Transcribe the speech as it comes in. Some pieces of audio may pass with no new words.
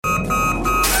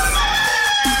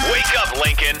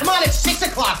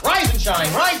6 o'clock. Rise and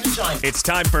shine. Rise and shine. It's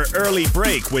time for Early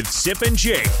Break with Sip and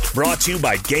Jake. Brought to you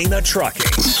by Gaina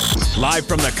Trucking. Live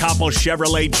from the Coppel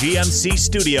Chevrolet GMC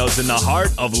studios in the heart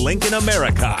of Lincoln,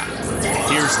 America.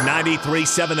 Here's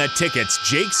 93.7 The Ticket's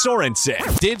Jake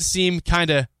Sorensen. Did seem kind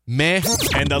of meh.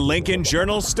 And the Lincoln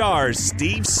Journal Star's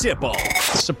Steve Sipple.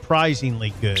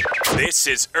 Surprisingly good. This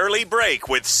is Early Break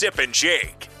with Sip and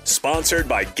Jake. Sponsored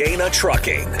by Gaina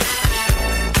Trucking.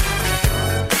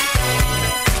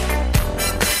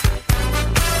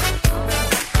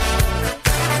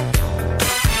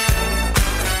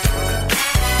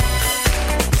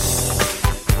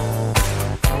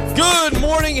 Good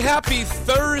morning, happy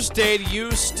Thursday to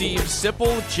you, Steve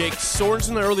Sipple, Jake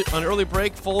Sorensen on early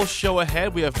break. Full show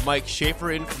ahead. We have Mike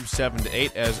Schaefer in from 7 to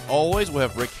 8. As always, we'll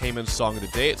have Rick Heyman's Song of the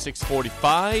Day at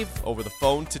 6:45 over the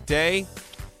phone today.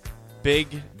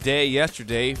 Big day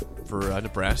yesterday for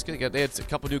Nebraska. They had a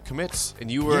couple new commits, and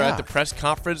you were at the press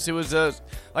conference. It was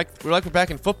like we're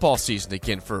back in football season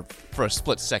again for a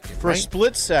split second. For a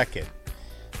split second.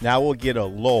 Now we'll get a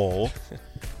lull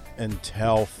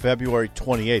until February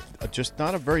 28th. Just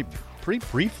not a pretty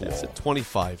brief lull. It's a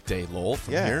 25-day lull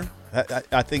from here.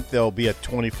 I think there'll be a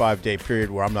 25-day period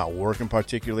where I'm not working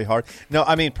particularly hard. No,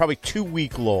 I mean probably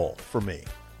 2-week lull for me.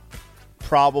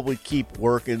 Probably keep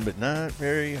working, but not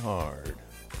very hard.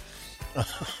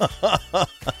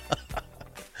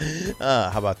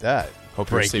 How about that? Hope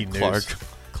breaking news.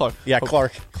 Clark. Yeah,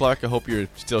 Clark. Clark, I hope you're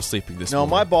still sleeping this morning.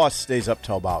 No, my boss stays up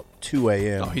till about 2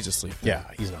 a.m. Oh, he's asleep. Yeah,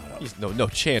 he's not up. He's no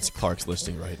chance Clark's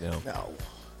listening right now. No.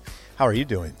 How are you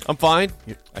doing? I'm fine.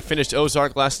 I finished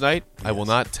Ozark last night. Yes. I will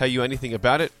not tell you anything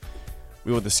about it.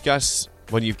 We will discuss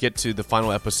when you get to the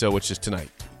final episode, which is tonight.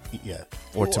 Yeah.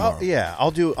 Or tomorrow.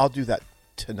 I'll do that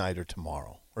tonight or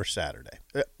tomorrow or Saturday.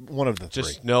 One of the three.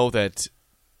 Just know that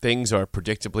things are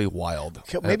predictably wild.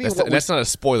 Maybe that's not a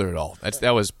spoiler at all.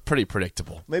 That was pretty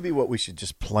predictable. Maybe what we should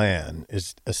just plan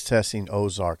is assessing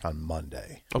Ozark on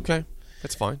Monday. Okay,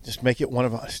 that's fine. Just make it one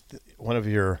of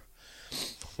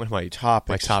my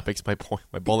topics.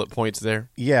 My bullet points there.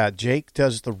 Yeah, Jake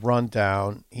does the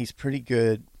rundown. He's pretty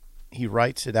good. He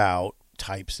writes it out,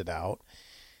 types it out.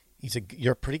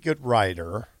 You're a pretty good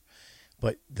writer.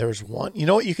 But there's one. You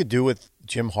know what you could do with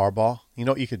Jim Harbaugh? You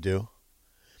know what you could do?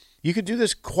 You could do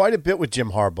this quite a bit with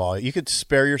Jim Harbaugh. You could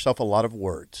spare yourself a lot of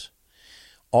words.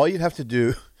 All you'd have to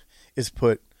do is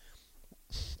put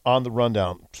on the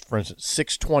rundown, for instance,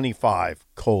 625,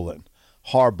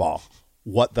 Harbaugh,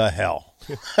 what the hell?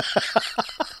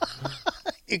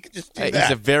 You could just do that.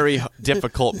 He's a very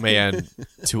difficult man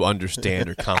to understand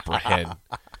or comprehend.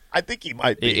 I think he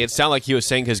might be. It sounded like he was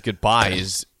saying his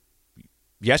goodbyes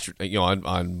yesterday,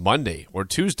 on Monday or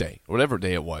Tuesday, or whatever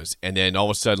day it was, and then all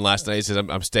of a sudden last night he says,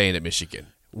 "I'm staying at Michigan."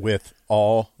 With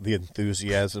all the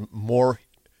enthusiasm, more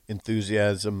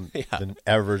enthusiasm than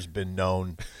ever's been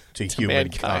known to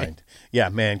humankind. Yeah,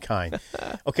 mankind.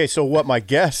 Okay, so what my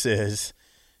guess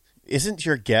isn't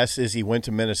your guess is he went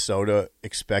to Minnesota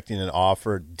expecting an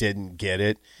offer, didn't get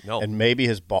it? No. And maybe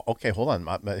his boss, okay, hold on.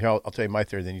 I'll tell you my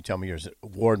theory, then you tell me yours.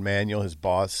 Ward Manuel, his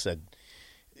boss, said,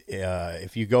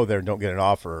 if you go there and don't get an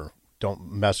offer, don't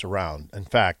mess around. In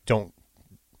fact,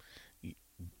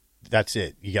 that's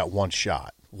it. You got one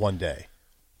shot, one day.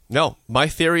 No, my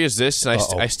theory is this, and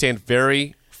I stand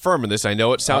very firm in this. I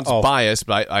know it sounds biased,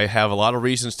 but I have a lot of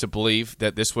reasons to believe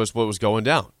that this was what was going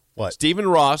down. What? Stephen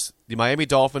Ross, the Miami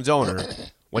Dolphins owner,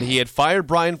 when he had fired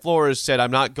Brian Flores, said,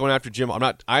 "I'm not going after Jim. I'm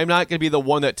not going to be the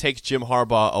one that takes Jim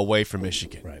Harbaugh away from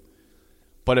Michigan." Right.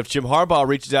 But if Jim Harbaugh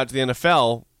reaches out to the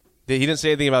NFL, he didn't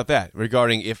say anything about that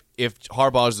regarding if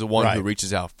Harbaugh is the one who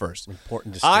reaches out first.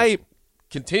 Important distinction.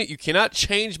 You cannot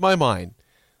change my mind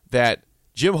that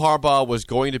Jim Harbaugh was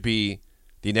going to be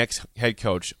the next head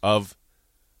coach of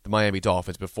the Miami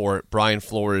Dolphins before Brian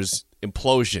Flores'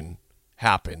 implosion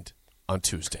happened on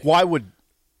Tuesday. Why would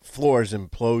Flores'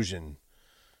 implosion?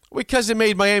 Because it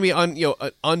made Miami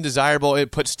undesirable.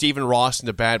 It put Stephen Ross in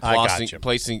a bad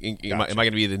place. Am I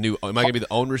going to be the new? Am I going to be the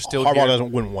owner still?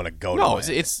 Harbaugh wouldn't want to go. No,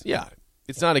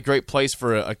 it's not a great place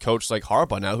for a coach like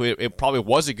Harbaugh now. Who it probably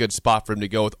was a good spot for him to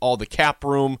go with all the cap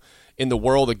room in the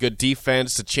world, a good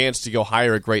defense, a chance to go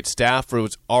hire a great staff for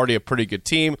what's already a pretty good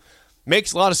team.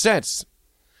 Makes a lot of sense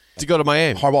to go to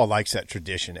Miami. Harbaugh likes that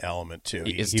tradition element too.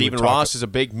 Stephen Ross is a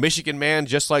big Michigan man,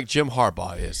 just like Jim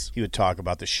Harbaugh is. He would talk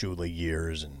about the Shula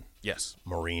years and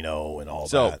Marino and all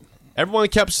that. Everyone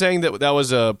kept saying that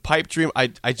was a pipe dream.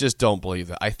 I just don't believe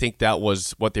that. I think that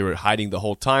was what they were hiding the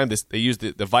whole time. They used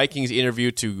the Vikings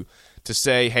interview to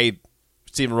say, "Hey,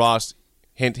 Stephen Ross,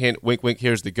 hint, hint, wink, wink,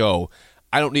 here's the go.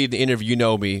 I don't need the interview. You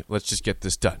know me. Let's just get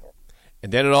this done."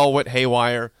 And then it all went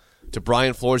haywire to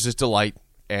Brian Flores' delight,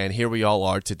 and here we all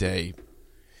are today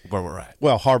where we're at.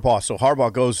 Well,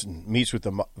 Harbaugh goes and meets with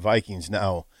the Vikings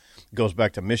now, goes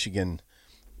back to Michigan,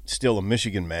 still a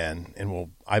Michigan man,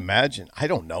 and I imagine, I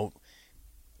don't know,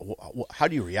 how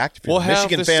do you react if you're We'll a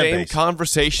Michigan have the fan same base?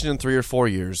 conversation in 3 or 4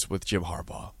 years with Jim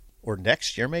Harbaugh. Or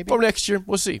next year, maybe? Or next year.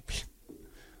 We'll see.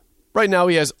 Right now,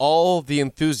 he has all the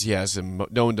enthusiasm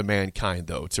known to mankind,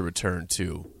 though, to return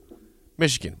to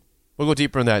Michigan. We'll go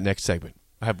deeper in that next segment.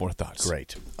 I have more thoughts.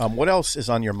 Great. What else is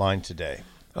on your mind today?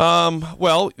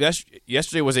 Well,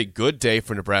 yesterday was a good day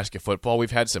for Nebraska football.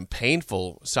 We've had some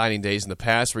painful signing days in the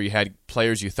past where you had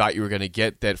players you thought you were going to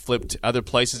get that flipped other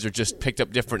places or just picked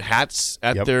up different hats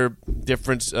at their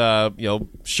different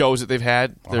shows that they've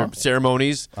had, their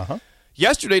ceremonies.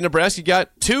 Yesterday, Nebraska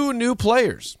got 2 new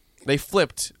players. They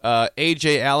flipped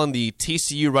A.J. Allen, the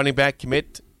TCU running back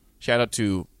commit. Shout out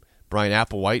to Brian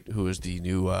Applewhite, who is the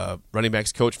new running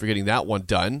backs coach, for getting that one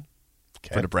done.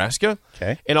 For Nebraska.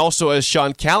 And also, as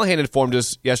Sean Callahan informed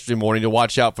us yesterday morning to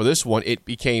watch out for this one, it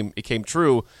came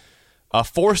true. A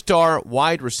 4-star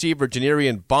wide receiver,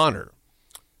 Janarian Bonner,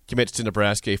 commits to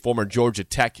Nebraska, a former Georgia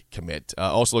Tech commit.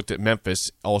 Also looked at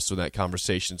Memphis also in that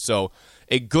conversation. So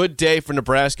a good day for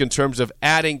Nebraska in terms of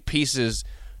adding pieces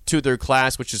to their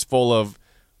class, which is full of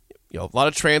a lot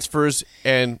of transfers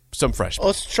and some freshmen.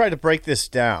 Let's try to break this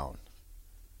down.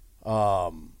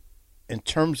 In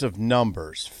terms of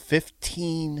numbers,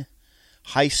 15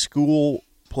 high school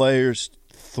players,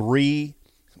 3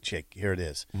 – here it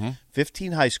is.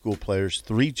 15 high school players,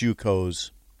 3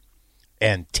 JUCOs,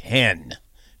 and 10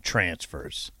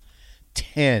 transfers.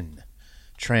 10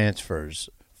 transfers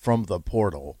from the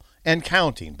portal, and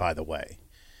counting, by the way.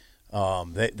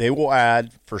 They will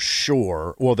add for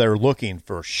sure – well, they're looking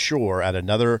for sure at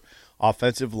another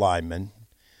offensive lineman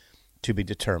to be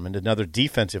determined, another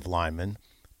defensive lineman –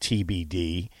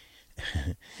 TBD,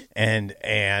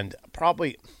 and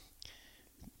probably,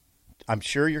 I'm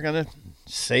sure you're going to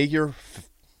say your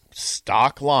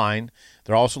stock line.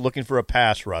 They're also looking for a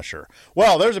pass rusher.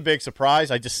 Well, there's a big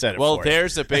surprise. I just said it. Well, for you.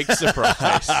 There's a big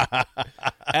surprise,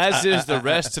 as is the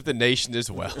rest of the nation as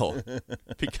well,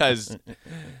 because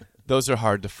those are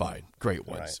hard to find. Great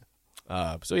ones.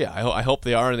 Right. I hope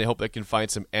they are, and they hope they can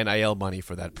find some NIL money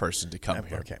for that person to come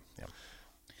here. Okay. Yeah.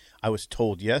 I was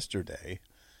told yesterday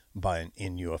by an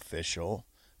NU official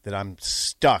that I'm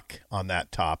stuck on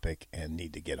that topic and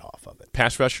need to get off of it.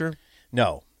 Pass rusher?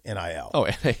 No, NIL. Oh,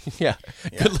 yeah.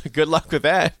 Good luck with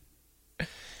that.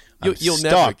 You'll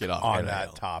never get off on NIL.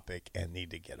 that topic and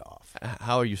need to get off.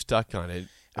 How are you stuck on it?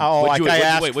 Oh, would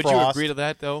you Frost. agree to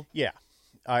that, though? Yeah.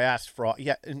 I asked Frost.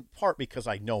 Yeah, in part because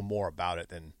I know more about it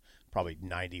than probably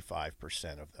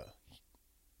 95% of the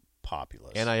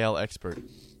populace. NIL expert.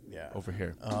 Yeah. Over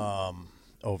here.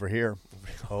 Over here.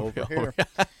 Over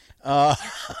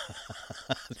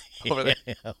there.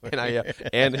 NIL.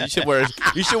 And you should wear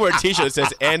a T-shirt that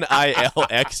says NIL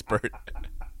expert.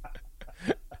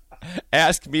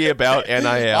 Ask me about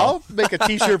NIL. I'll make a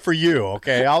T-shirt for you,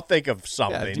 okay? I'll think of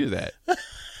something. Yeah, do that.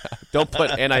 Don't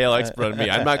put NIL expert on me.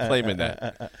 I'm not claiming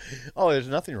that. Oh, there's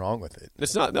nothing wrong with it.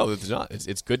 It's not. No, it's not.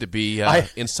 It's good to be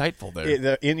insightful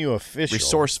there. The NU official.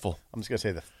 Resourceful. I'm just going to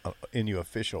say the NU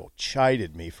official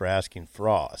chided me for asking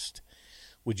Frost,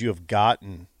 would you have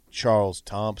gotten Charles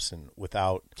Thompson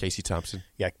without Casey Thompson?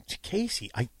 Yeah,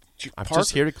 Casey. I'm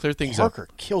just here to clear things up.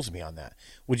 Parker kills me on that.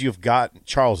 Would you have gotten –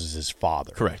 Charles is his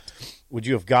father. Correct. Would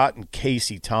you have gotten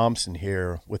Casey Thompson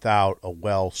here without a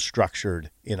well-structured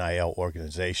NIL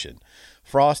organization?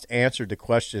 Frost answered the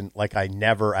question like I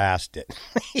never asked it.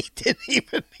 He didn't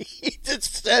even – he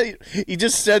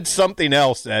just said something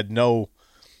else that had no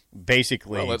 –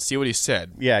 basically – Well, let's see what he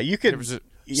said. Yeah, you could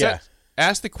 –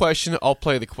 ask the question. I'll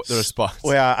play the response.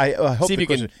 Well, I hope see if you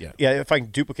can. Yeah, if I can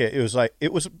duplicate,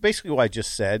 it was basically what I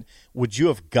just said. Would you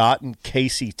have gotten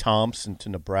Casey Thompson to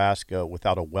Nebraska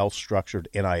without a well-structured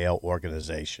NIL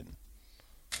organization?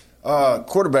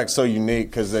 Quarterback's so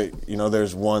unique because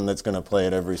there's one that's going to play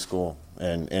at every school,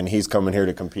 and he's coming here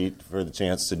to compete for the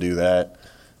chance to do that.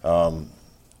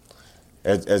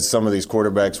 As some of these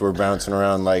quarterbacks were bouncing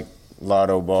around like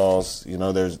lotto balls,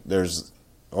 there's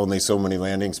only so many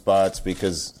landing spots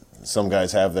because some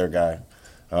guys have their guy.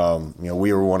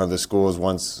 We were one of the schools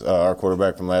once our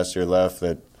quarterback from last year left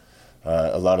that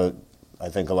I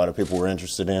think a lot of people were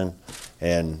interested in,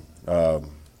 and I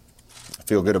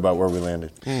feel good about where we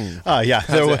landed. Yeah.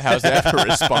 How's that for a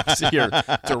response to your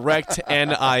direct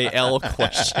NIL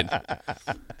question?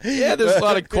 Yeah, there's a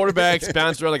lot of quarterbacks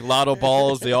bouncing around like lotto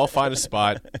balls. They all find a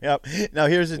spot. Yep. Now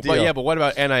here's the deal. But what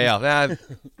about NIL? I'm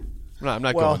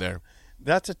not going there.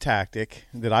 That's a tactic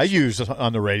that I use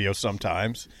on the radio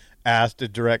sometimes. Ask a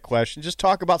direct question. Just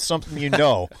talk about something you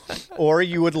know or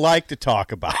you would like to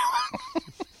talk about.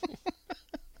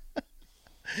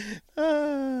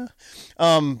 But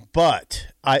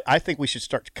I think we should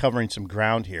start covering some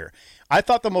ground here. I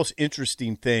thought the most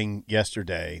interesting thing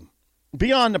yesterday,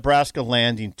 beyond Nebraska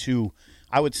landing two,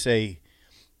 I would say,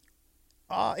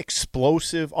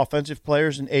 explosive offensive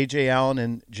players in A.J. Allen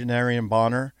and Janarian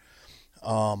Bonner.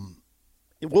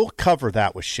 We'll cover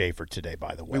that with Schaefer today,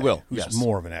 by the way. We will, who's yes.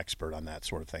 more of an expert on that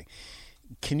sort of thing.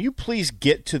 Can you please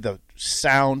get to the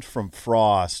sound from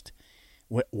Frost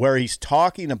where he's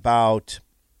talking about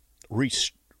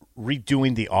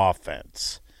redoing the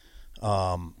offense?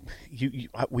 We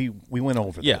went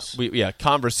over this.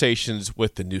 Conversations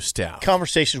with the new staff.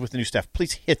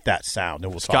 Please hit that sound,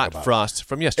 and we'll talk about Scott Frost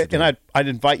from yesterday. And I'd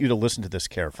invite you to listen to this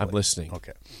carefully. I'm listening.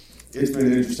 Okay. It's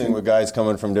been interesting with guys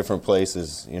coming from different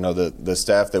places. You know, the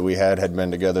staff that we had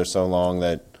been together so long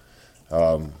that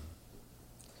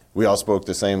we all spoke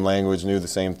the same language, knew the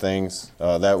same things.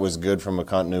 That was good from a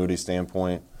continuity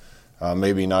standpoint.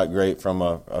 Maybe not great from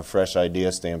a fresh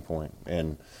idea standpoint.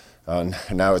 And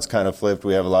now it's kind of flipped.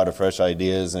 We have a lot of fresh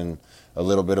ideas and a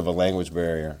little bit of a language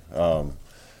barrier.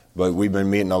 But we've been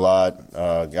meeting a lot.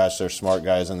 There's smart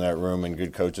guys in that room and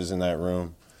good coaches in that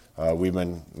room. We've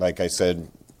been, like I said,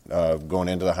 going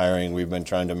into the hiring, we've been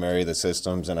trying to marry the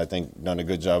systems, and I think done a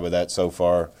good job of that so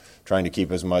far, trying to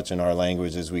keep as much in our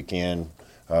language as we can,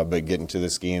 but getting to the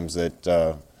schemes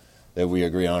that we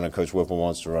agree on and Coach Whipple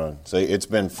wants to run. So it's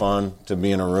been fun to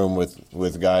be in a room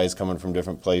with guys coming from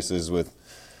different places with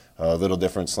a little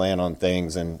different slant on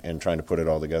things and trying to put it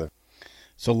all together.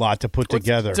 It's a lot to put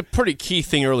together. It's a pretty key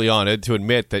thing early on to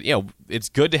admit that, it's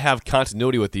good to have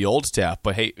continuity with the old staff,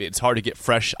 but, hey, it's hard to get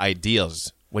fresh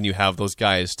ideas when you have those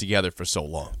guys together for so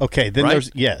long. Okay, then right?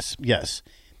 there's yes,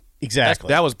 exactly.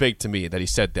 That was big to me that he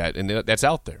said that, and that's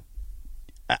out there.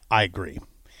 I agree.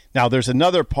 Now, there's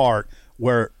another part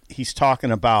where he's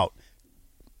talking about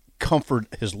comfort,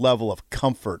 his level of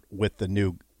comfort with the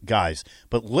new guys.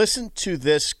 But listen to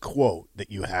this quote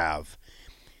that you have,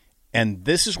 and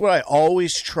this is what I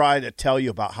always try to tell you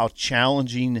about how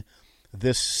challenging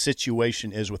this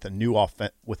situation is with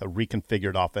a with a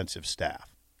reconfigured offensive staff.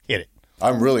 Hit it.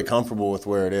 I'm really comfortable with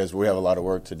where it is. We have a lot of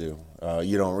work to do.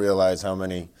 You don't realize how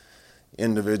many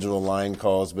individual line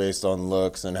calls based on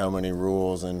looks and how many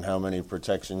rules and how many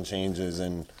protection changes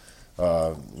and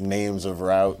names of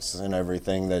routes and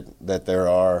everything that there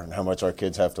are and how much our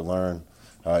kids have to learn.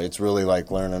 It's really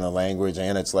like learning a language,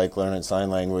 and it's like learning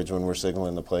sign language when we're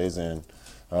signaling the plays in.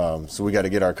 So we got to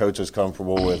get our coaches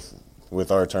comfortable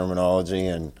with our terminology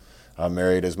and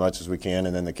marry it as much as we can,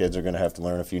 and then the kids are going to have to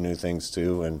learn a few new things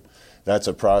too. And that's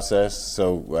a process,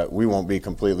 so we won't be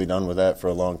completely done with that for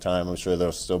a long time. I'm sure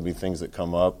there'll still be things that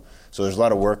come up. So there's a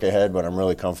lot of work ahead, but I'm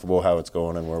really comfortable how it's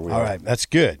going and where we are. All right, that's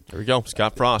good. There we go,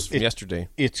 Scott Frost from yesterday.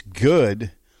 It's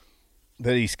good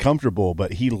that he's comfortable,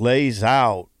 but he lays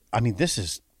out –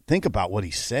 think about what he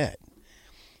said.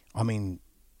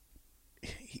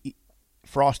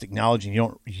 Frost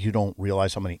acknowledging you don't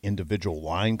realize how many individual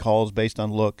line calls based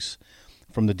on looks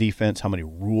from the defense, how many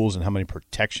rules and how many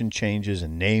protection changes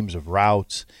and names of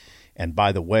routes. And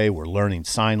by the way, we're learning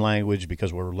sign language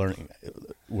because we're going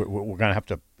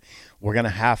to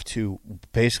have to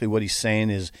basically what he's saying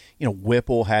is,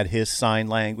 Whipple had his sign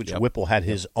language. Yep. Whipple had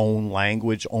his own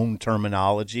language, own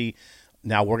terminology.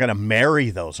 Now we're going to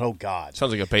marry those. Oh, God.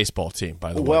 Sounds like a baseball team,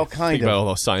 by the way. Well, kind Think of. about all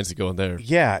those signs that go in there.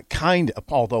 Yeah, kind of,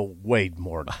 although way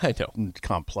more I know.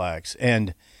 complex.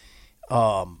 And,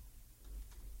 but,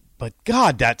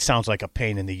 God, that sounds like a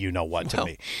pain in the you-know-what to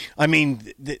me.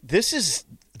 This is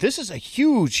a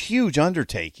huge, huge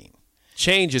undertaking.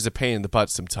 Change is a pain in the butt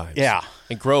sometimes. Yeah.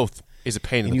 And growth is a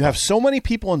pain in the butt. And you have so many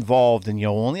people involved, and you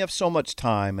only have so much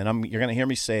time, and you're going to hear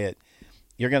me say it.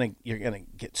 You're going to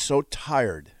get so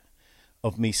tired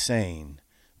of me saying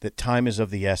that time is of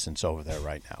the essence over there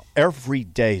right now. Every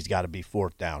day's got to be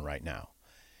fourth down right now.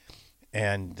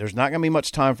 And there's not going to be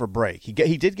much time for break. He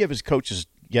did give his coaches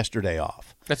yesterday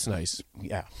off. That's nice.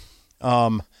 Yeah.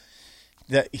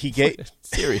 That he gave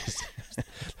serious. That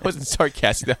wasn't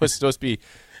sarcastic. That was supposed to be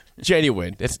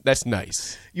genuine. That's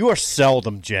nice. You are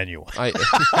seldom genuine.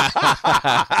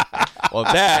 Well,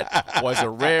 that was a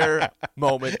rare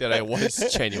moment that I was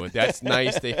genuine. That's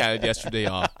nice. They had yesterday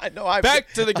off. I know.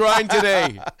 Back to the grind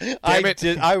today. Damn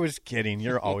it. I was kidding.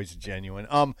 You're always genuine.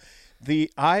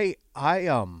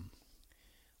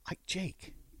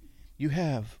 Jake, you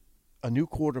have a new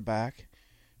quarterback.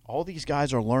 All these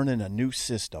guys are learning a new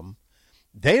system.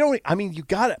 They don't. You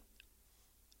got it.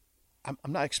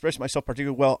 I'm not expressing myself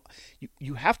particularly well.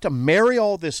 You have to marry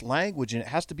all this language, and it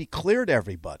has to be clear to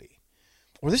everybody,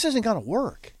 or this isn't going to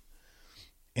work.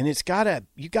 And you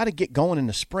gotta get going in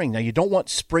the spring. Now, you don't want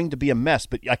spring to be a mess,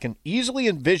 but I can easily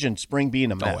envision spring being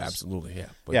a mess. Oh, absolutely, yeah.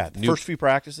 But the first few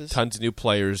practices. Tons of new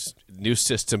players, new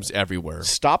systems everywhere.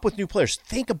 Stop with new players.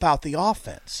 Think about the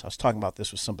offense. I was talking about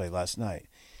this with somebody last night.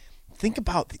 Think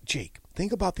about the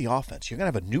offense. You're going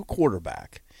to have a new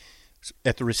quarterback.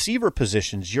 At the receiver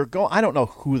positions, I don't know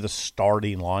who the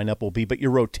starting lineup will be, but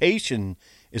your rotation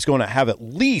is going to have at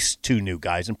least 2 new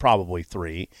guys and probably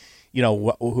 3. You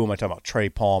know, who am I talking about? Trey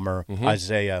Palmer,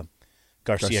 Isaiah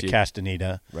Garcia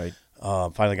Castaneda. Right.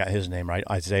 Finally got his name right.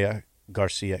 Isaiah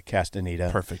Garcia Castaneda.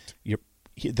 Perfect.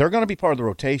 They're going to be part of the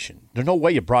rotation. There's no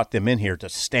way you brought them in here to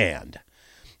stand.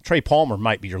 Trey Palmer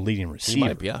might be your leading receiver. He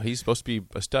might be, yeah. He's supposed to be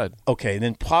a stud. Okay,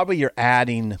 then probably you're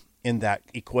adding in that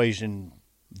equation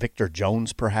Victor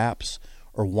Jones, perhaps,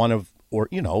 or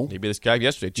maybe this guy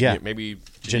yesterday. Yeah. Maybe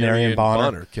Janarian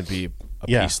Bonner can be a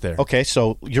piece there. Okay,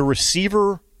 so your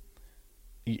receiver,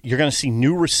 you're going to see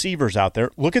new receivers out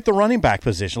there. Look at the running back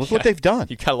position. Look what they've done.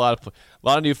 You got a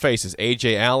lot of new faces.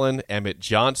 A.J. Allen, Emmett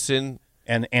Johnson,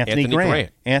 and Anthony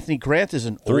Grant. Anthony Grant is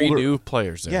an 3 new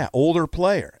players there. Yeah, older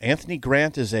player. Anthony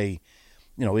Grant is a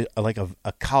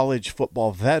college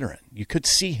football veteran. You could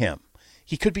see him.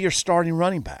 He could be your starting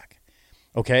running back.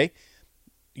 Okay,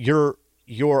 you're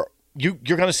going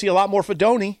to see a lot more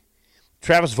Fedoni.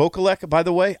 Travis Vokalek, by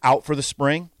the way, out for the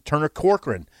spring. Turner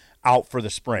Corcoran out for the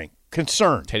spring.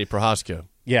 Concerned. Teddy Prohaska.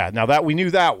 Yeah, now that we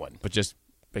knew that one, but just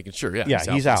making sure. Yeah,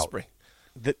 he's out. For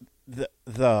the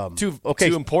spring.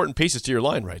 Two important pieces to your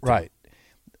line, right there. Right.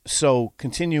 So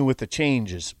continue with the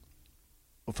changes.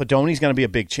 Fedoni's going to be a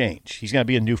big change. He's going to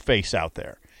be a new face out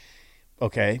there.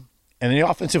 Okay, and the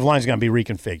offensive line is going to be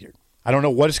reconfigured. I don't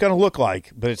know what it's going to look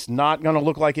like, but it's not going to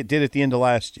look like it did at the end of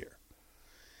last year.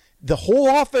 The whole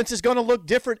offense is going to look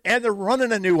different, and they're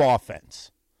running a new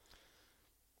offense.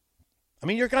 I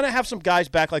mean, you're going to have some guys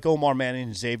back like Omar Manning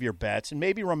and Xavier Betts, and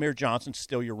maybe Ramir Johnson's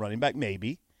still your running back.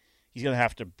 Maybe. He's going to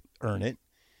have to earn it.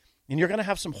 And you're going to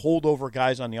have some holdover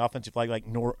guys on the offensive line like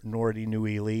Nordy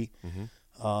Nuili,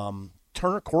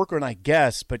 Turner Corcoran, I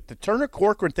guess. But the Turner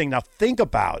Corcoran thing, now think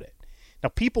about it. Now,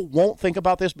 people won't think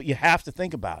about this, but you have to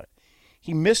think about it.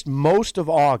 He missed most of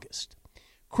August.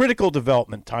 Critical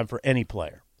development time for any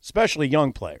player, especially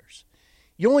young players.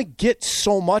 You only get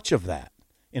so much of that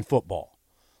in football.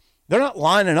 They're not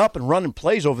lining up and running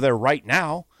plays over there right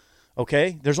now,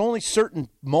 okay? There's only certain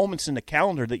moments in the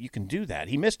calendar that you can do that.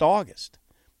 He missed August,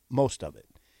 most of it.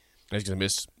 He's going to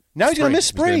miss Now he's going to miss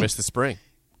spring. He's going to miss the spring.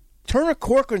 Turner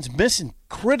Corcoran's missing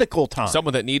critical time.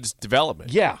 Someone that needs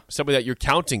development. Yeah. Somebody that you're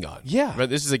counting on. Yeah. Right?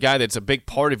 This is a guy that's a big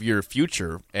part of your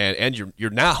future, and you're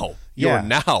now. You're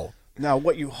now. Now,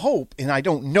 what you hope, and I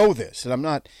don't know this, and I'm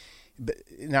not – but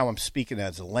now I'm speaking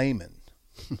as a layman.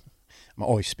 I'm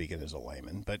always speaking as a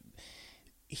layman, but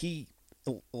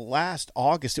last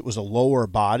August it was a lower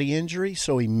body injury,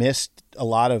 so he missed a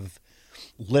lot of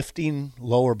lifting,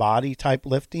 lower body type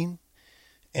lifting,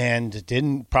 and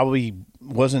probably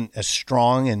wasn't as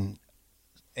strong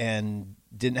and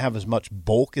didn't have as much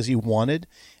bulk as he wanted.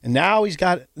 And now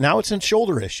it's a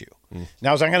shoulder issue.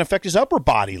 Now is that going to affect his upper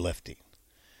body lifting?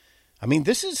 I mean,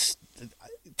 this is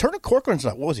Turner Corcoran's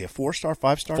what was he, a 4-star,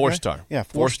 5-star? 4-star. Guy? Yeah,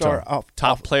 4-star.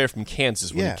 Top player from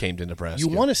Kansas when he came to Nebraska. You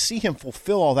want to see him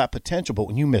fulfill all that potential, but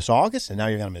when you miss August and now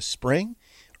you're going to miss spring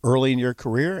early in your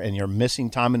career and you're missing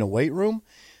time in the weight room,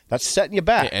 that's setting you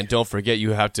back. Yeah, and don't forget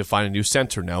you have to find a new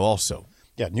center now also.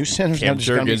 Yeah, new center's Cam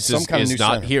going to be some kind of new is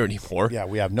not center. here anymore. Yeah,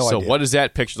 we have no idea. So what does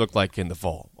that picture look like in the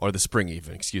fall or the spring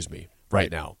even, right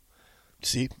now?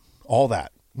 See, all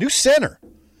that. New center.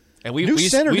 And we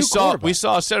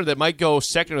saw a center that might go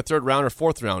second or third round or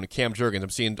fourth round, Cam Jurgens. I'm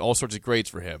seeing all sorts of grades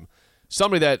for him.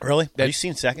 Somebody that really that have you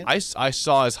seen second? I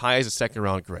saw as high as a second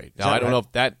round grade. Now I don't know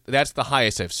if that's the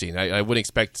highest I've seen. I wouldn't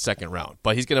expect the second round,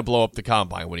 but he's going to blow up the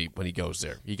combine when he goes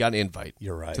there. He got an invite.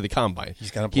 You're right. To the combine.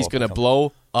 He's going to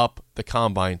blow up the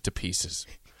combine to pieces.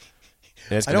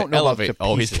 I don't know elevate.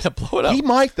 about he's going to blow it up. He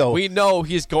might though. We know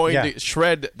he's going to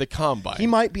shred the combine. He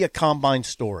might be a combine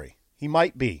story. He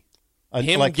might be.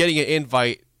 Getting an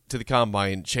invite to the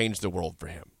combine changed the world for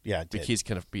him. Yeah, it did. Because he's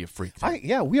going to be a freak.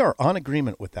 We are on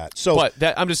agreement with that. So, but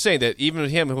I'm just saying that even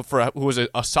him, who was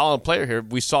a solid player here,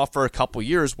 we saw for a couple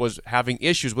years was having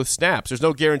issues with snaps. There's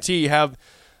no guarantee you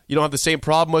don't have the same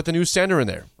problem with the new center in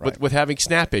there with having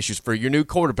snap issues for your new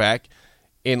quarterback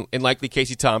in likely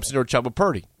Casey Thompson or Chuba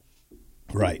Purdy.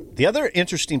 Right. The other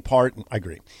interesting part, I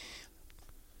agree.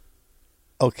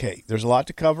 Okay, there's a lot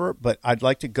to cover, but I'd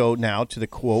like to go now to the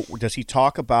quote. Does he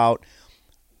talk about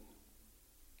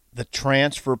the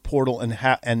transfer portal and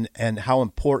how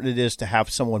important it is to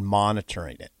have someone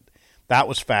monitoring it? That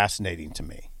was fascinating to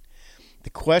me.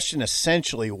 The question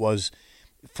essentially was,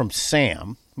 from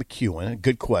Sam McEwen, a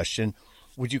good question.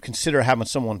 Would you consider having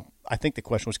someone, I think the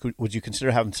question was, would you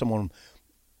consider having someone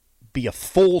be a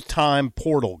full-time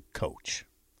portal coach,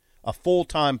 a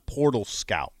full-time portal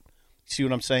scout? See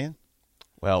what I'm saying?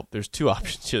 Well, there's two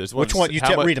options here. Which one?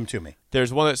 Read them to me.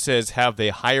 There's one that says, have they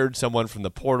hired someone from the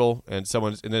portal, and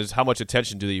there's how much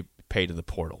attention do they pay to the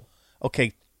portal?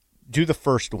 Okay, do the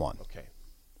first one. Okay.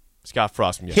 Scott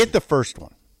Frost from yesterday. Hit the first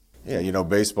one. Yeah,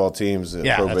 baseball teams,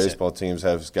 pro baseball teams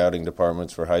have scouting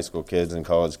departments for high school kids and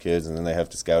college kids, and then they have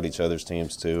to scout each other's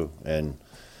teams too. And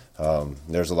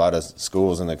there's a lot of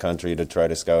schools in the country to try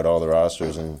to scout all the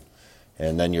rosters, and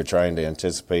then you're trying to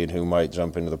anticipate who might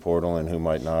jump into the portal and who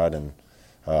might not, and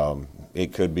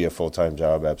it could be a full-time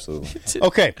job, absolutely.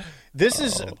 Okay, this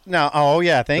is now. Oh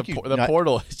yeah, thank you. The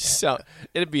portal.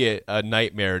 It'd be a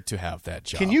nightmare to have that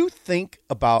job. Can you think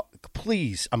about?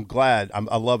 Please, I'm glad.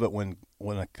 I love it when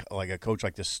a coach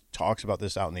like this talks about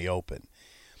this out in the open.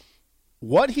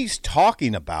 What he's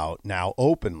talking about now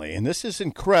openly, and this is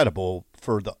incredible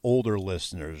for the older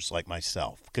listeners like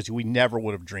myself, because we never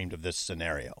would have dreamed of this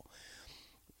scenario.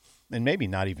 And maybe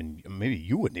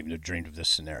you wouldn't even have dreamed of this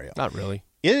scenario. Not really.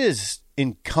 It is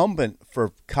incumbent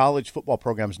for college football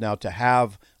programs now to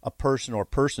have a person or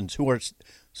persons who are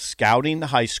scouting the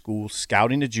high school,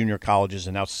 scouting the junior colleges,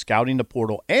 and now scouting the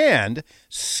portal and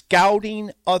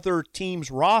scouting other teams'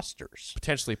 rosters.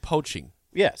 Potentially poaching.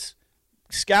 Yes.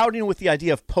 Scouting with the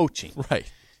idea of poaching. Right.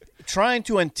 Trying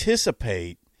to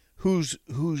anticipate who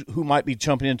might be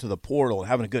jumping into the portal and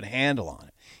having a good handle on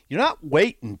it. You're not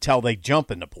waiting until they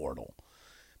jump in the portal,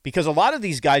 because a lot of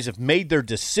these guys have made their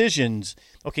decisions.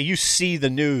 Okay, you see the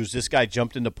news, this guy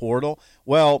jumped in the portal.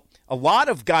 Well, a lot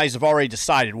of guys have already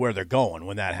decided where they're going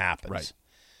when that happens. Right.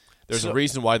 There's a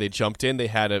reason why they jumped in. They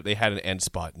had an end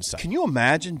spot in sight. Can you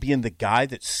imagine being the guy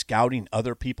that's scouting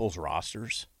other people's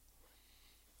rosters?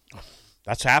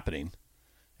 That's happening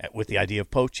with the idea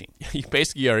of poaching. You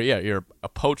basically you're a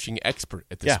poaching expert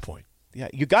at this point. Yeah,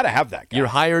 you got to have that guy. You're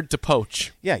hired to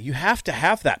poach. Yeah, you have to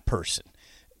have that person.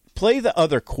 Play the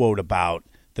other quote about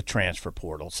the transfer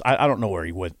portals. I don't know where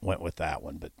he went with that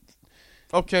one, but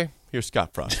okay. Here's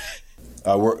Scott Frost.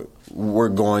 We're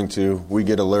going to. We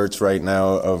get alerts right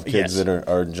now of kids that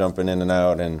are jumping in and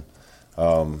out, and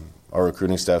our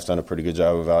recruiting staff's done a pretty good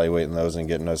job evaluating those and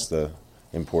getting us the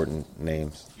important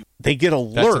names. They get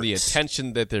alerts. That's the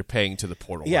attention that they're paying to the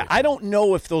portal. Yeah, right I don't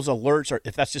know if those alerts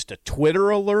if that's just a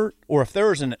Twitter alert or if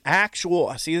there's an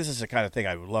actual. See, this is the kind of thing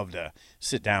I would love to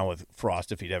sit down with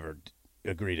Frost if he'd ever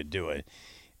agree to do it.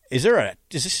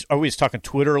 Are we just talking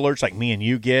Twitter alerts like me and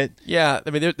you get? Yeah, I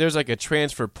mean, there's like a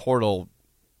transfer portal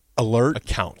alert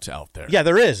account out there. Yeah,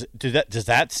 there is. Does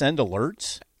that send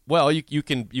alerts? Well, you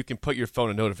can put your phone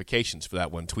in notifications for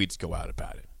that when tweets go out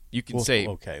about it. You can say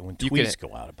when tweets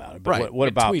go out about it. But right. What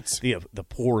about tweets. the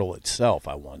portal itself?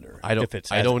 I wonder. I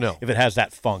don't know if it has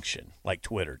that function like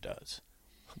Twitter does.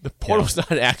 The portal's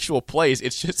not an actual place.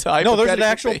 It's just no. There's an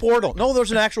actual portal. No,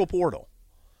 there's an actual portal.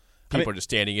 People are just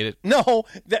standing in it. No,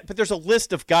 but there's a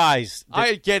list of guys.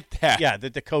 I get that. Yeah,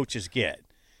 that the coaches get.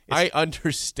 I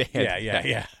understand.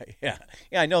 Yeah.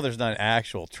 I know there's not an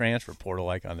actual transfer portal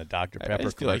like on the Dr. Pepper. I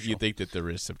just feel like you think that there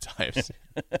is sometimes.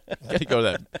 You gotta go to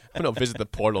that. I'm gonna visit the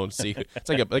portal and see. It's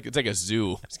like a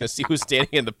zoo. It's gonna see who's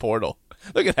standing in the portal.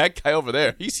 Look at that guy over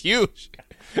there. He's huge.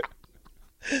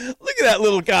 Look at that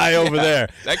little guy over there.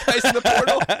 That guy's in the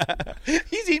portal.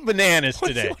 He's eating bananas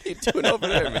today. What are you doing over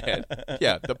there, man?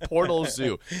 Yeah, the portal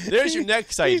zoo. There's your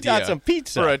next idea. He's got some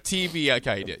pizza for a TV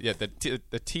idea. Yeah, the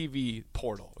TV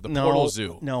portal, the portal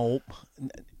zoo. No,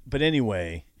 but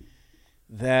anyway,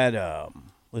 that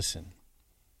listen,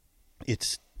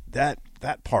 it's that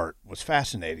part was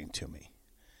fascinating to me.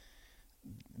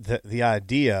 The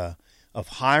idea of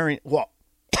hiring. Well,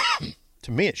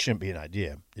 to me, it shouldn't be an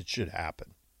idea. It should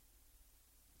happen.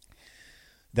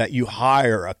 That you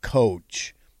hire a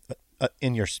coach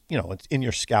in your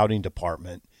scouting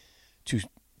department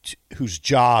whose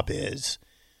job is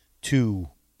to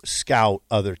scout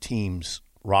other teams'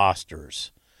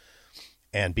 rosters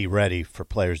and be ready for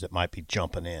players that might be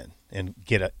jumping in and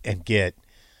get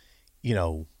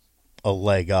a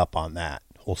leg up on that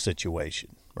whole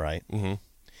situation, right? Mm-hmm.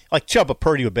 Like Chubba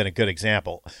Purdy would have been a good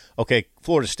example. Okay,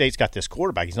 Florida State's got this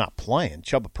quarterback. He's not playing.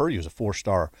 Chubba Purdy was a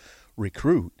 4-star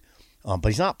recruit, but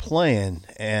he's not playing,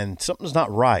 and something's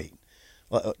not right.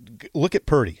 Look at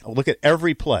Purdy. Look at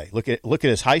every play. Look at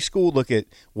his high school. Look at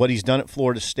what he's done at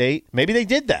Florida State. Maybe they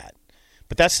did that,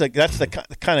 but that's the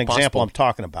kind of example I'm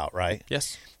talking about, right?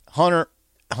 Yes. Hunter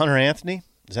Anthony,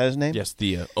 is that his name? Yes,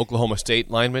 the Oklahoma State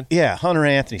lineman. Yeah, Hunter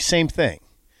Anthony, same thing.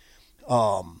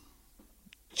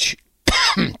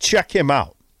 Check him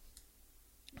out.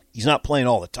 He's not playing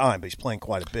all the time, but he's playing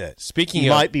quite a bit. He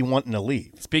might be wanting to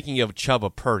leave. Speaking of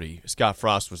Chubba Purdy, Scott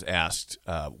Frost was asked,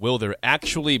 will there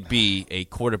actually be a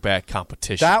quarterback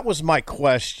competition? That was my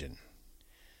question.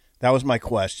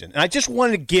 And I just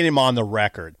wanted to get him on the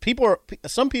record.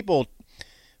 Some people,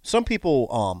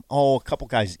 a couple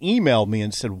guys emailed me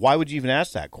and said, why would you even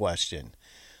ask that question?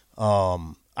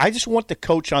 I just want the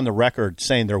coach on the record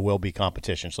saying there will be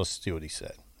competition. So let's see what he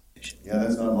said. Yeah,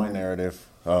 that's not my narrative.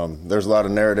 There's a lot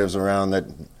of narratives around that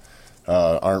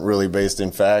aren't really based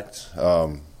in fact.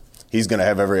 He's going to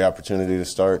have every opportunity to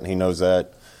start, and he knows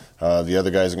that. The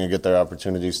other guys are going to get their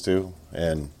opportunities too,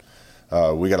 and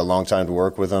we got a long time to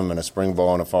work with him and a spring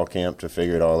ball and a fall camp to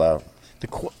figure it all out.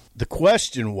 The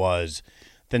question was,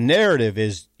 the narrative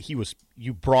is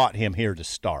you brought him here to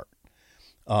start.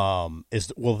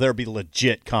 Will there be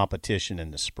legit competition in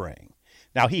the spring?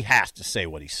 Now he has to say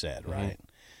what he said, right? Mm-hmm.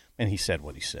 And he said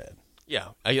what he said. Yeah,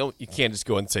 you can't just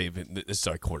go and say this is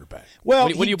our quarterback. Well,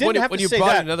 when you brought that.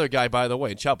 in another guy, by the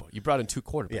way, Chubba, you brought in two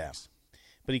quarterbacks. Yeah.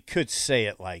 But he could say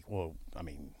it like, well, I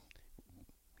mean,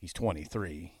 he's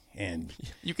 23, and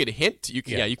you could hint. You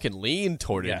can lean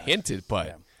toward it, hint it,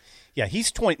 but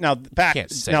he's 20 now.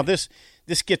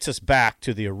 This gets us back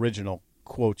to the original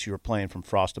quotes you were playing from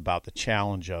Frost about the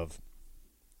challenge of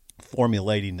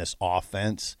formulating this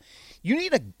offense. You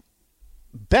need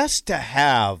best to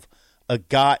have a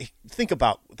guy. Think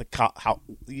about how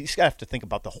you just have to think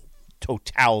about the whole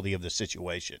totality of the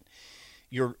situation.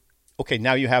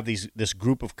 Now you have this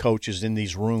group of coaches in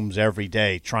these rooms every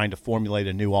day trying to formulate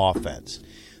a new offense.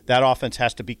 That offense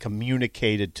has to be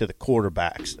communicated to the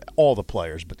quarterbacks, all the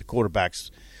players, but the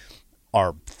quarterbacks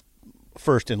are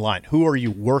first in line. Who are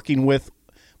you working with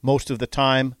most of the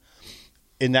time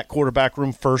in that quarterback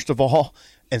room, first of all?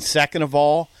 And second of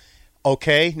all,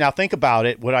 okay, now think about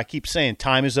it. What I keep saying,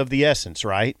 time is of the essence,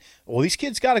 right? Well, these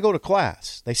kids got to go to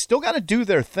class. They still got to do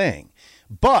their thing.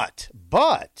 But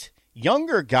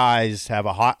younger guys have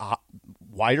a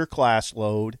wider class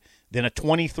load than a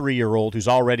 23-year-old who's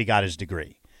already got his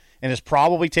degree and has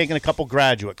probably taken a couple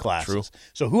graduate classes. True.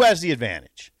 So who has the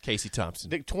advantage? Casey Thompson.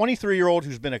 The 23-year-old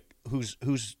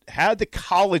who's had the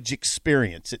college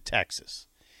experience at Texas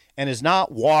and is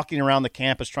not walking around the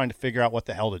campus trying to figure out what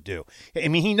the hell to do. I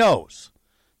mean, he knows.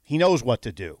 He knows what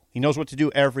to do. He knows what to do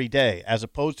every day, as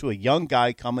opposed to a young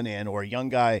guy coming in or a young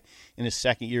guy in his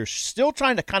second year still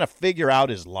trying to kind of figure out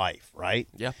his life, right?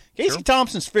 Yeah. Casey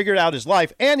Thompson's figured out his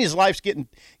life, and his life's getting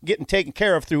taken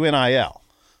care of through NIL.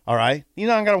 All right? He's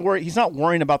not going to worry. He's not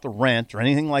worrying about the rent or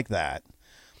anything like that.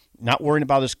 Not worrying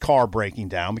about his car breaking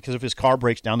down, because if his car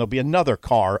breaks down, there'll be another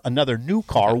new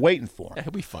car waiting for him.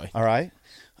 He'll be fine. All right?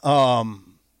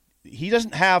 He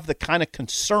doesn't have the kind of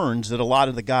concerns that a lot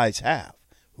of the guys have.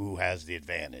 Who has the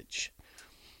advantage,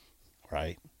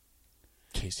 right?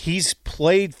 Casey. He's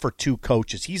played for two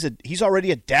coaches. He's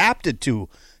already adapted to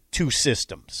two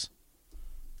systems.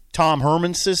 Tom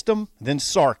Herman's system, then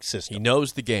Sark's system. He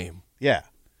knows the game. Yeah.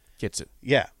 Gets it.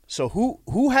 Yeah. So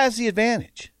who has the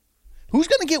advantage? Who's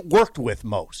going to get worked with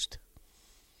most?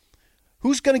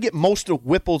 Who's going to get most of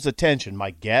Whipple's attention?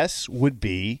 My guess would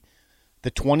be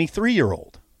the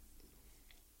 23-year-old,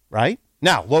 right?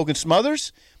 Now, Logan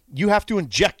Smothers, you have to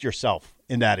inject yourself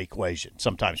in that equation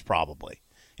sometimes, probably.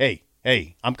 Hey,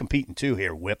 I'm competing too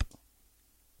here, Whip.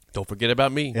 Don't forget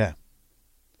about me. Yeah.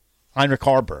 Heinrich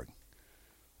Harburg.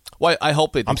 Well, I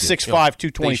hope they do. I'm 6'5",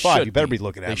 225. You better be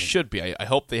looking at me. They should be. I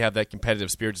hope they have that competitive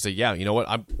spirit to say, yeah, you know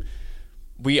what?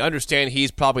 We understand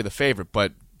he's probably the favorite,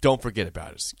 but don't forget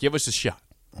about us. Give us a shot.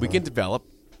 We can develop.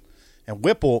 And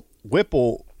Whipple,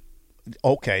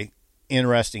 okay,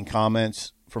 interesting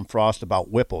comments from Frost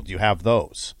about Whipple. Do you have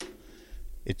those?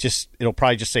 It'll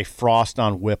probably just say Frost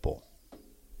on Whipple.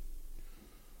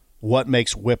 What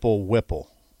makes Whipple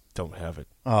Whipple? Don't have it.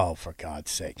 Oh, for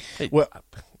God's sake! Hey,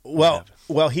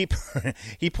 well, he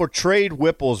portrayed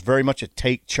Whipple as very much a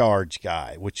take charge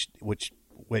guy, which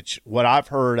what I've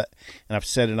heard and I've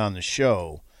said it on the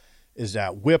show is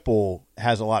that Whipple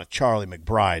has a lot of Charlie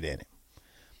McBride in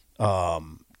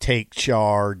him. Take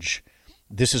charge.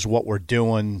 This is what we're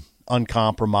doing.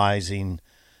 Uncompromising.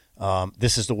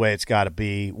 This is the way it's got to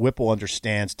be. Whipple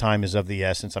understands time is of the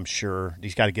essence. I'm sure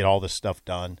he's got to get all this stuff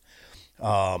done.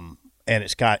 And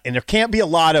there can't be a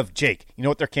lot of, Jake, you know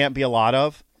what there can't be a lot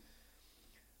of?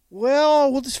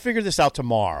 Well, we'll just figure this out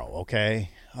tomorrow, okay?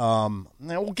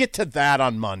 We'll get to that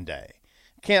on Monday.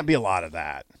 Can't be a lot of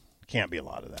that.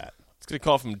 Let's get a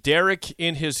call from Derek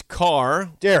in his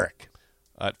car. Derek.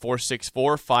 At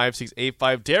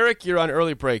 464-5685. Derek, you're on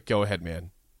early break. Go ahead,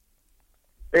 man.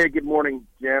 Hey, good morning,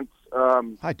 gents.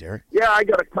 Hi, Derek. Yeah, I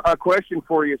got a question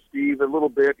for you, Steve, a little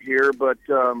bit here, but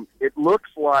it looks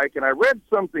like, and I read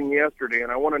something yesterday,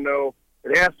 and I want to know,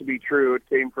 it has to be true, it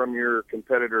came from your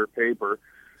competitor paper.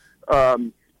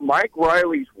 Mike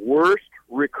Riley's worst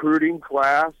recruiting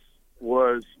class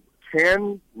was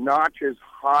 10 notches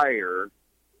higher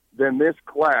than this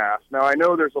class. Now, I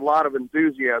know there's a lot of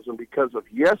enthusiasm because of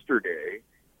yesterday,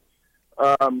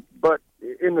 but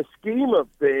in the scheme of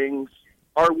things,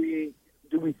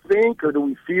 do we think or do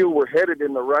we feel we're headed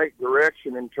in the right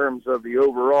direction in terms of the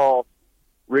overall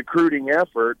recruiting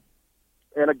effort?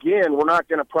 And again, we're not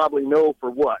going to probably know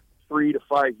for 3 to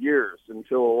 5 years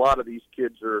until a lot of these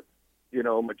kids are,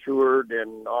 matured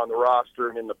and on the roster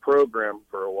and in the program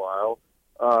for a while.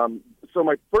 So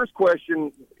my first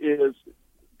question is,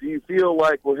 do you feel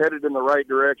like we're headed in the right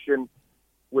direction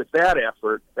with that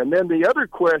effort? And then the other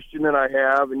question that I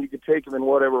have, and you can take them in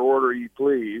whatever order you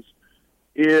please,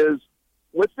 is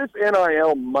with this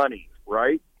NIL money,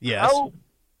 right? Yes.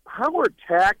 How are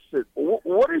taxes?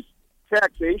 What does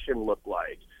taxation look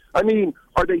like? I mean,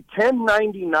 are they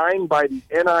 1099 by the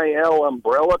NIL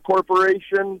umbrella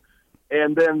corporation?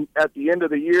 And then at the end of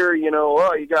the year, you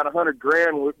got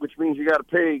 $100,000, which means you got to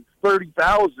pay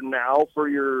 $30,000 now for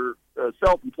your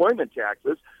self-employment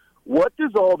taxes. What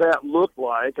does all that look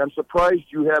like? I'm surprised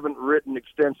you haven't written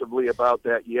extensively about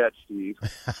that yet, Steve.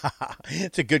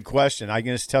 It's a good question. I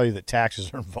can just tell you that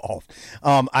taxes are involved.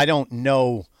 I don't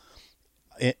know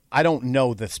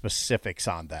the specifics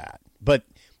on that, but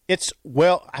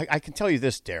I can tell you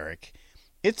this, Derek.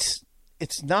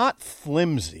 It's not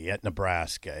flimsy at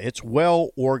Nebraska. It's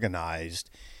well organized.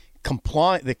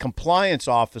 The compliance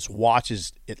office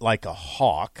watches it like a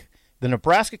hawk. The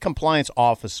Nebraska Compliance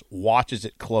Office watches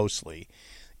it closely.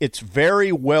 It's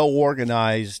very well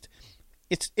organized.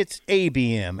 It's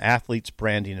ABM, Athletes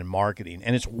Branding and Marketing,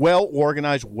 and it's well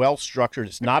organized, well structured.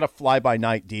 It's not a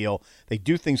fly-by-night deal. They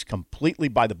do things completely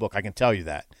by the book. I can tell you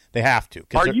that. They have to.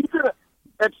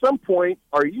 At some point,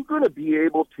 are you going to be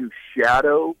able to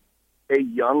shadow a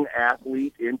young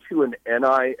athlete into an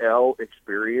NIL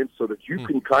experience so that you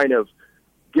can kind of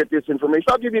get this information?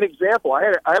 I'll give you an example.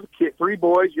 I have 3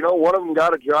 boys. One of them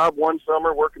got a job one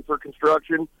summer working for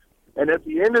construction, and at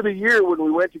the end of the year when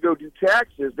we went to go do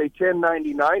taxes, they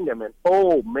 1099 them, and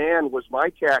oh man, was my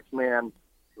tax man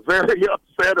very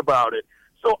upset about it.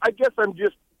 So I guess I'm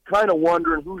just kind of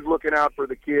wondering who's looking out for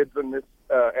the kids in this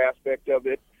aspect of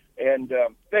it. And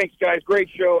thanks, guys. Great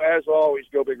show as always.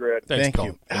 Go Big Red. Thank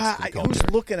you. Who's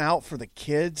looking out for the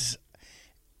kids?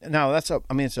 Now it's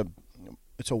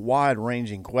a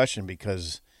wide-ranging question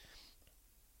because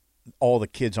all the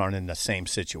kids aren't in the same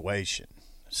situation.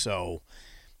 So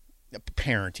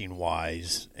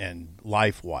parenting-wise and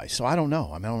life-wise. So I don't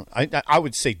know. I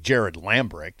would say Jared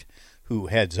Lambrecht, who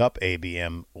heads up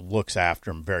ABM, looks after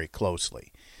him very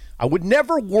closely. I would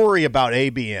never worry about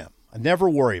ABM. I never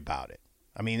worry about it.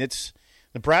 I mean,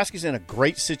 Nebraska's in a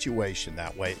great situation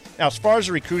that way. Now, as far as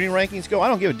the recruiting rankings go, I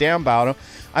don't give a damn about them.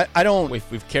 I don't.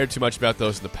 We've cared too much about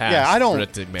those in the past. Yeah, I don't. For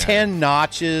it to matter. 10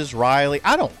 notches, Riley.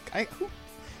 I don't.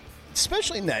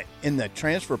 Especially in the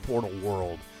transfer portal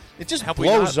world, it just Have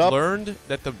blows we not up. Learned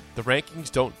that the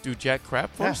rankings don't do jack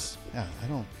crap for us? Yeah, I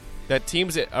don't. That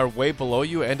teams that are way below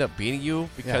you end up beating you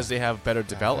because they have better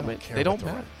development. They don't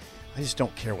matter. I just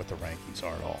don't care what the rankings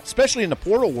are at all. Especially in the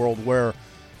portal world where.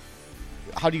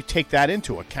 How do you take that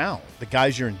into account? The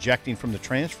guys you're injecting from the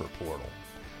transfer portal.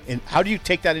 And how do you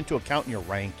take that into account in your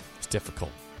ranking? It's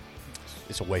difficult.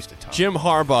 It's a waste of time. Jim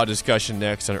Harbaugh discussion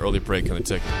next on Early Break on the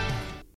Ticket.